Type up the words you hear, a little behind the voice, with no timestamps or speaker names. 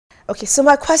Okay, so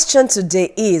my question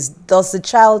today is, does the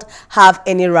child have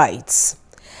any rights?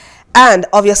 And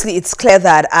obviously, it's clear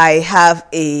that I have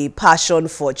a passion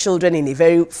for children in a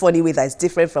very funny way that is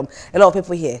different from a lot of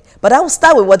people here. But I will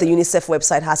start with what the UNICEF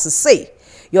website has to say.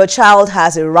 Your child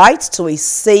has a right to a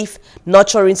safe,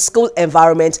 nurturing school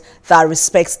environment that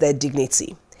respects their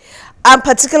dignity. I'm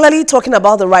particularly talking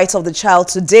about the rights of the child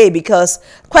today because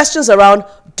questions around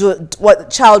what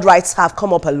child rights have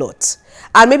come up a lot.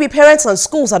 And maybe parents and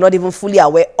schools are not even fully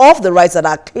aware of the rights that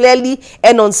are clearly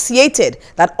enunciated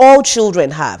that all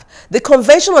children have. The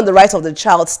Convention on the Rights of the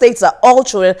Child states that all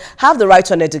children have the right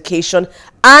to an education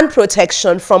and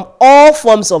protection from all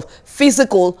forms of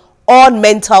physical or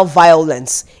mental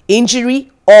violence, injury,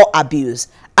 or abuse.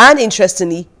 And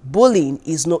interestingly, bullying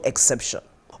is no exception.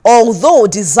 Although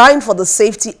designed for the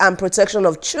safety and protection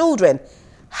of children,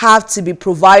 have to be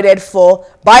provided for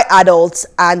by adults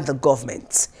and the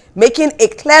government, making a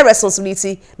clear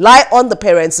responsibility lie on the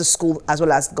parents, the school, as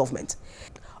well as government.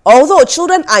 Although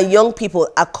children and young people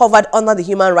are covered under the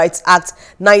Human Rights Act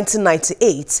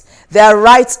 1998, their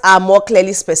rights are more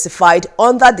clearly specified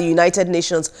under the United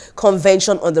Nations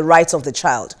Convention on the Rights of the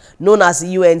Child, known as the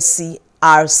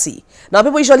UNCRC. Now,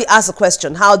 people usually ask the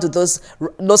question, how do those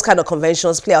kind of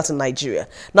conventions play out in Nigeria?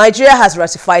 Nigeria has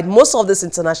ratified most of these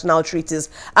international treaties,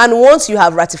 and once you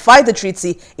have ratified the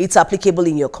treaty, it's applicable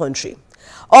in your country.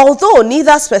 Although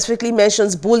neither specifically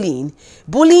mentions bullying,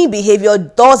 bullying behavior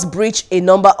does breach a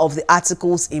number of the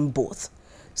articles in both.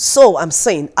 So I'm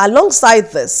saying,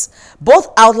 alongside this,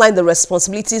 both outline the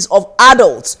responsibilities of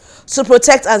adults to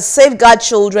protect and safeguard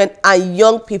children and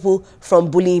young people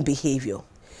from bullying behavior.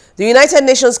 The United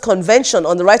Nations Convention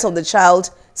on the Rights of the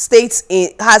Child states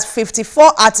it has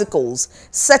 54 articles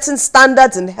setting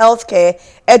standards in healthcare,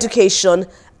 education,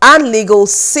 and legal,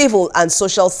 civil, and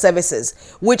social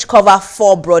services, which cover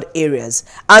 4 broad areas.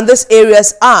 And these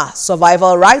areas are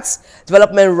survival rights,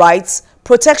 development rights,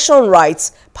 protection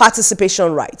rights,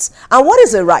 participation rights. And what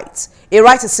is a right? A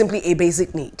right is simply a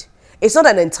basic need. It's not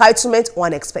an entitlement or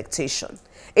an expectation.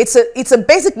 It's a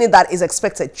basic need that is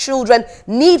expected. Children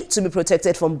need to be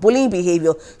protected from bullying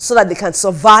behavior so that they can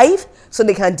survive, so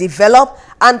they can develop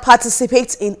and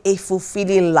participate in a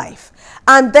fulfilling life.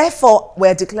 And therefore,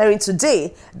 we're declaring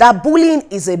today that bullying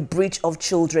is a breach of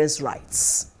children's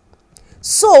rights.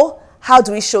 So, how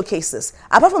do we showcase this?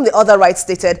 Apart from the other rights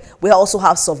stated, we also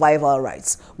have survival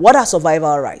rights. What are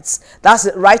survival rights? That's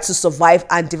the right to survive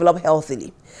and develop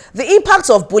healthily. The impact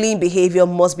of bullying behavior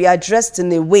must be addressed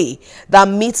in a way that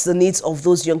meets the needs of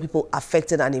those young people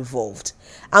affected and involved.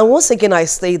 And once again, I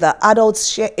say that adults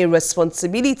share a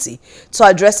responsibility to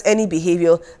address any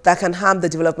behavior that can harm the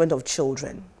development of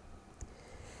children.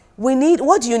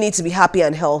 What do you need to be happy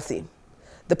and healthy?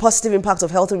 The positive impact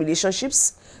of healthy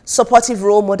relationships, supportive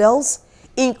role models,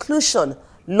 inclusion,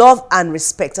 love and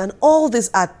respect, and all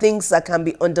these are things that can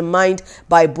be undermined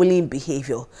by bullying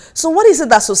behavior. So what is it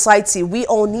that society, we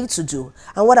all need to do?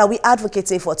 And what are we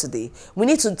advocating for today? We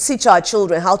need to teach our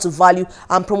children how to value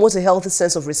and promote a healthy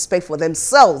sense of respect for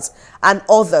themselves and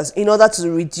others in order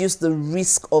to reduce the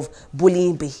risk of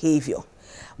bullying behavior.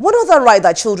 One other right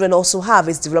that children also have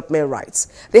is development rights.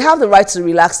 They have the right to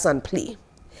relax and play.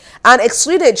 And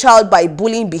excluding a child by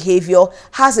bullying behavior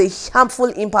has a harmful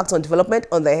impact on development,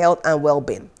 on their health and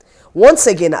well-being. Once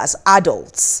again, as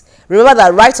adults, remember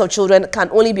that rights of children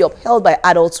can only be upheld by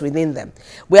adults within them.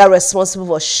 We are responsible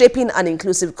for shaping an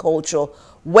inclusive culture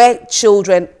where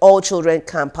all children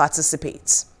can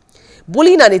participate.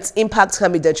 Bullying and its impact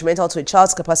can be detrimental to a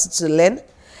child's capacity to learn.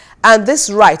 And this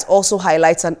right also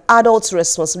highlights an adult's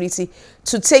responsibility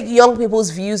to take young people's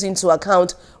views into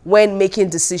account when making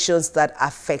decisions that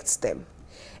affect them.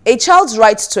 A child's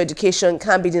right to education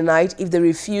can be denied if they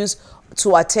refuse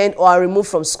to attend or are removed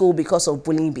from school because of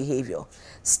bullying behavior.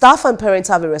 Staff and parents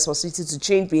have a responsibility to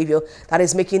change behavior that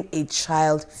is making a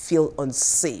child feel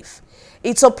unsafe.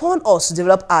 It's upon us to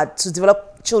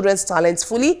develop children's talents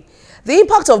fully. The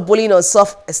impact of bullying on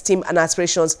self-esteem and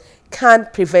aspirations can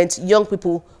prevent young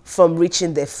people from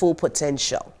reaching their full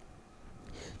potential.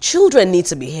 Children need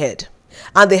to be heard,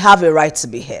 and they have a right to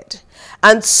be heard.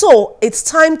 And so it's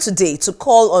time today to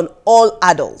call on all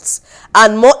adults,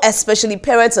 and more especially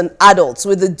parents and adults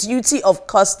with the duty of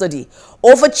custody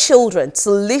over children,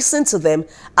 to listen to them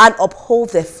and uphold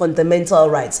their fundamental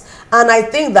rights. And I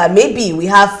think that maybe we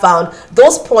have found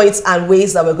those points and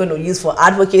ways that we're going to use for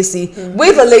advocacy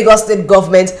with the Lagos State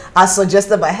government, as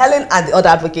suggested by Helen and the other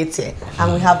advocates here.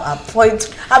 And we have a point,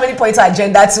 how many points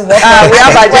agenda to work on? We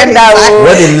have agenda.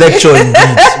 What a lecture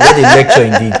indeed. What a lecture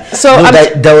indeed. So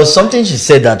no, there was something she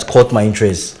said that caught my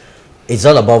interest. It's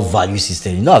all about value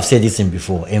system. You know, I've said this thing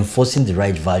before, enforcing the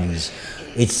right values.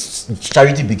 it's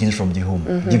charity begins from the home.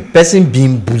 The person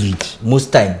being bullied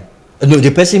most time, no,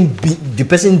 the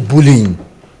person bullying,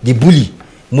 the bully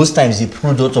most times the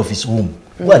product of his home.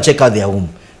 Go and check out their home.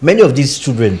 Many of these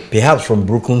children, perhaps from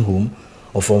broken home,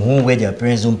 or from home where their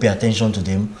parents don't pay attention to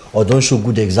them, or don't show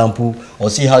good example, or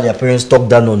see how their parents talk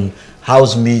down on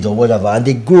housemaid or whatever, and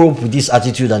they grow up with this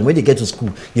attitude, and when they get to school,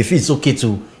 they feel it's okay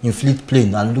to inflict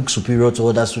pain and look superior to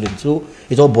other students. So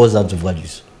it all boils down to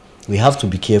values. We have to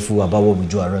be careful about what we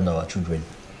do around our children.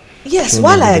 Yes,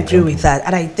 while I agree with that,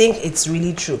 and I think it's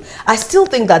really true, I still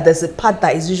think that there's a part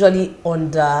that is usually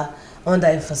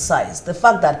underemphasized. The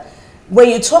fact that when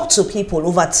you talk to people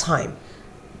over time,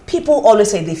 people always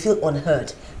say they feel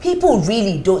unheard. People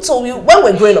really don't. So when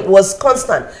we're growing up, it was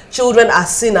constant. Children are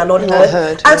seen and not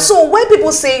heard. And so when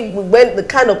people say, when the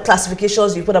kind of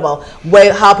classifications you put about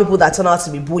how people that turn out to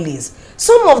be bullies,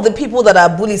 some of the people that are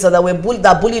bullies or that were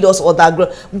bullied us or that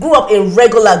grew up in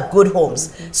regular good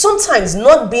homes, sometimes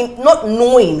not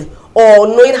knowing or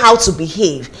knowing how to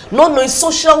behave, not knowing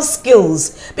social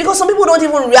skills, because some people don't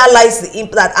even realize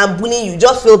that I'm bullying you.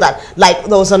 Just feel that, like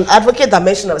there was an advocate that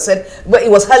mentioned, it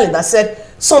was Helen that said,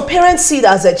 some parents see it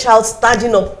as a child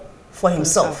standing up for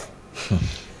himself. So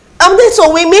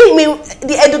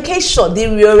the education, the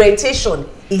reorientation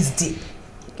is deep,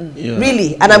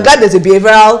 really. And I'm glad there's a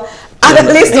behavioral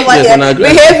analyst over here.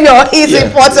 Behavior is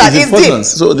important. It's deep.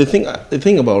 So the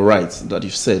thing about rights that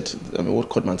you've said, I mean, what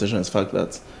caught my attention is the fact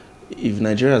that if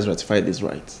Nigeria has ratified these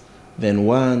rights, then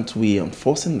why aren't we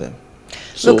enforcing them?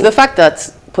 So, look, the fact that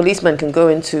policemen can go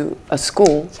into a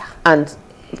school and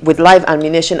with live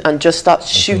ammunition and just start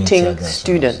shooting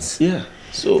students. Yeah.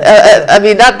 So I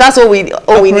mean, that's all we need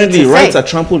to say. Rights are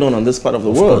trampled on this part of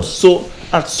the world. So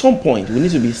at some point, we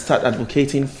need to start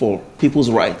advocating for people's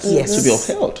rights to be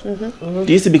upheld.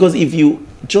 Do you see? Because if you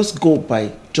just go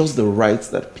by just the rights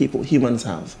that humans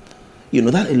have, you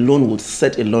know, that alone would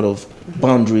set a lot of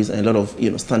boundaries and a lot of,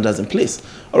 you know, standards in place.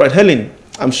 All right, Helen,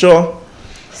 I'm sure.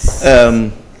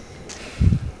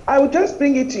 I would just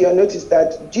bring it to your notice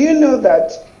that, do you know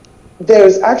that there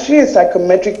is actually a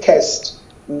psychometric test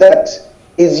that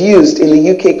is used in the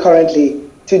UK currently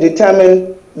to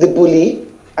determine the bully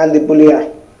and the bullier?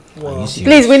 Wow.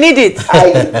 Please, we need it.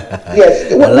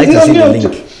 Yes. I'd like to see the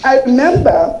link. I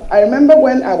remember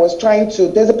when I was trying to,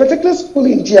 there's a particular school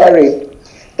in GRA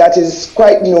that is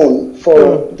quite known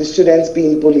for the students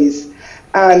being bullies.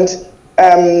 And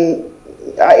they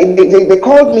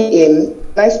called me in,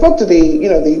 and I spoke to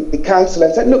the council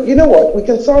and said, look, you know what, we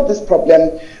can solve this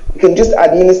problem. We can just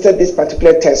administer this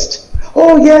particular test.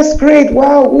 Oh, yes, great,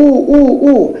 wow,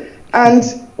 ooh. And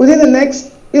within the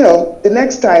next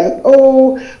time,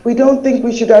 oh, we don't think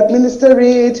we should administer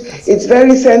it. It's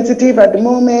very sensitive at the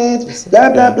moment, blah,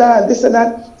 blah, blah, and this and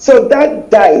that. So that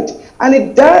died. And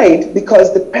it died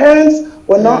because the parents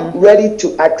were not ready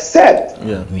to accept.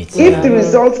 If the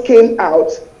results came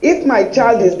out, if my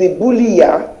child is the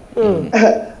bullier,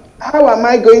 how am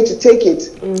I going to take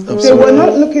it? They were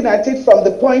not looking at it from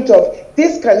the point of,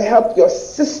 this can help your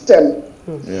system.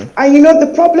 And you know,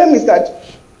 the problem is that,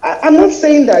 I'm not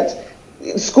saying that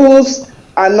schools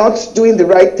are not doing the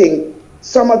right thing.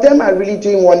 Some of them are really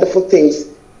doing wonderful things.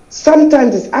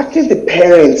 Sometimes it's actually the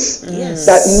parents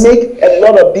that make a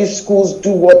lot of these schools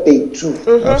do what they do.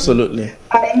 Absolutely.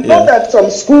 I know that some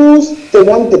schools, they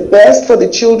want the best for the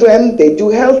children. They do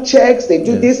health checks. They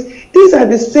do this. These are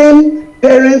the same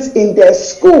parents in their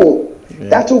school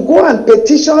that will go and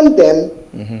petition them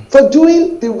for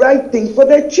doing the right thing for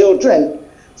their children.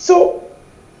 So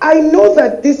I know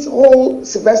that this whole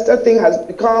Sylvester thing has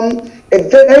become a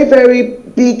very, very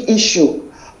big issue.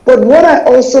 But what I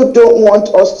also don't want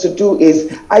us to do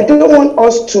is, I don't want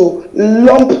us to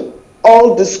lump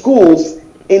all the schools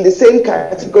in the same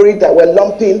category that we're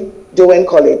lumping Dowen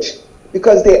College,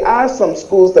 because there are some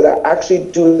schools that are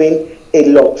actually doing a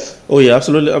lot. Oh yeah,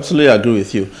 absolutely agree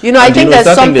with you. You know, I think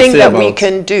there's something that we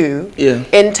can do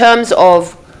in terms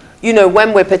of, you know,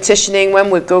 when we're petitioning, when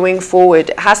we're going forward,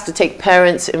 it has to take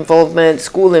parents' involvement,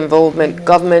 school involvement,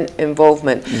 government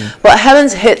involvement. But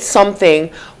Helen's hit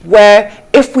something where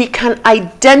if we can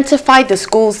identify the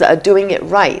schools that are doing it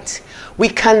right, we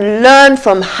can learn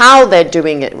from how they're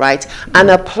doing it right and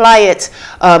apply it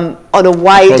on a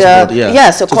wider,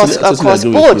 across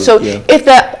board. So if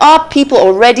there are people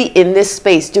already in this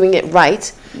space doing it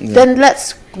right, then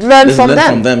let's learn from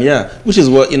them. Which is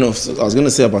what, you know, I was going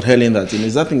to say about Helen, that, you know,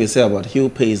 is that thing they say about who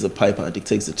pays the piper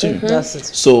dictates the tune. That's it.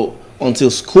 So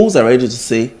until schools are ready to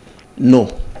say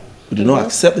no, We do not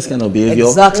accept this kind of behavior.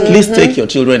 Exactly. Please take your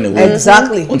children away.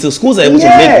 Exactly. Until schools are able to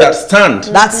make that stand.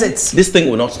 That's it. This thing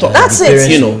will not stop. That's it.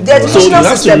 You know. The So you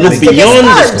have to look beyond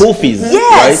the school fees,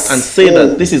 right? And say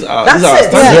that this is our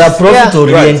standard. They are profit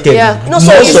oriented. No,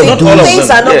 so things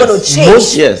are not going to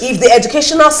change if the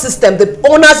educational system, the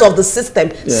owners of the system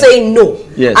say no.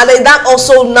 And then that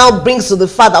also now brings to the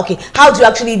fact that, okay, how do you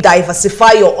actually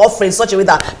diversify your offering in such a way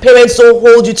that parents don't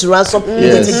hold you to ransom when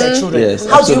they take their children?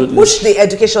 How do you push the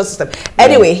education system?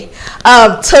 Anyway,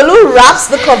 Tolu wraps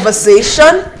the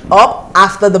conversation up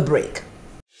after the break.